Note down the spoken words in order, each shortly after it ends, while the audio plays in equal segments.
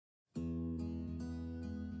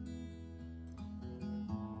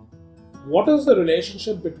What is the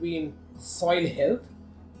relationship between soil health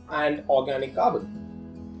and organic carbon?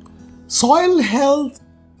 Soil health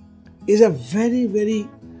is a very, very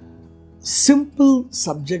simple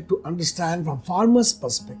subject to understand from farmer's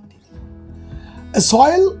perspective. A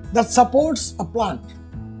soil that supports a plant,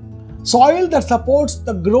 soil that supports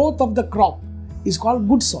the growth of the crop is called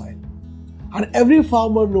good soil. And every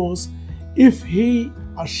farmer knows if he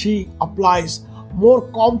or she applies more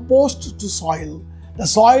compost to soil, the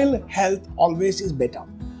soil health always is better.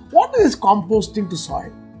 What is composting to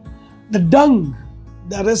soil? The dung,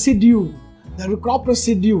 the residue, the crop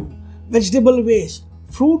residue, vegetable waste,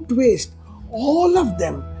 fruit waste, all of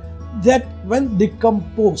them that when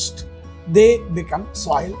decomposed, they become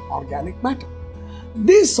soil organic matter.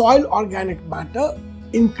 This soil organic matter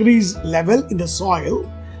increased level in the soil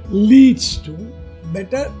leads to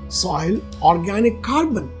better soil organic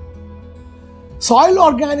carbon. Soil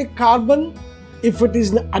organic carbon, if it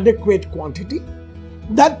is in adequate quantity,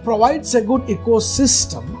 that provides a good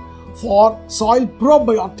ecosystem for soil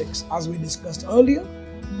probiotics, as we discussed earlier.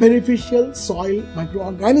 Beneficial soil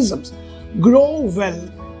microorganisms grow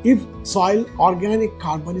well if soil organic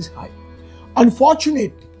carbon is high.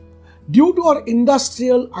 Unfortunately, due to our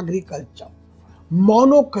industrial agriculture,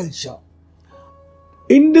 monoculture,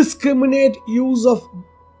 indiscriminate use of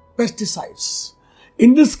pesticides,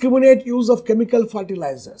 indiscriminate use of chemical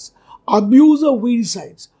fertilizers, abuse of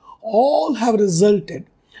weedicides, all have resulted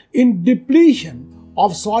in depletion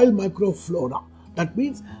of soil microflora. That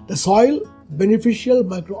means the soil beneficial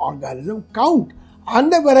microorganism count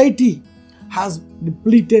and the variety has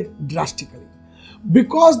depleted drastically.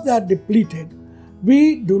 Because they are depleted,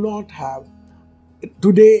 we do not have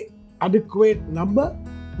today adequate number,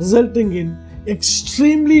 resulting in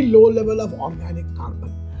extremely low level of organic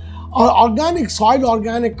carbon. Our organic soil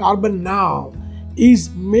organic carbon now is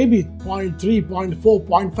maybe 0.3, 0.4,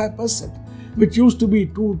 0.5%, which used to be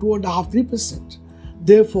 2, 2.5, 3%.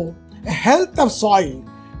 Therefore, a health of soil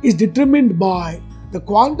is determined by the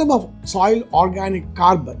quantum of soil organic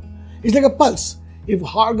carbon. It's like a pulse. If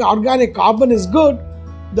organic carbon is good,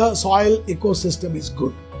 the soil ecosystem is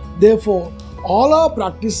good. Therefore, all our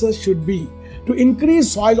practices should be to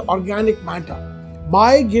increase soil organic matter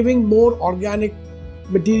by giving more organic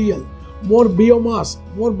material, more biomass,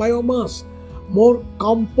 more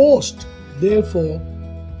compost. Therefore,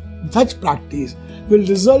 such practice will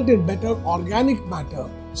result in better organic matter,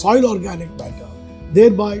 soil organic matter,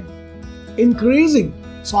 thereby increasing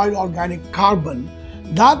soil organic carbon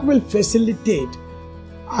that will facilitate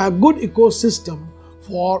a good ecosystem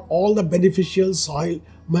for all the beneficial soil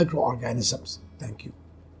microorganisms. Thank you.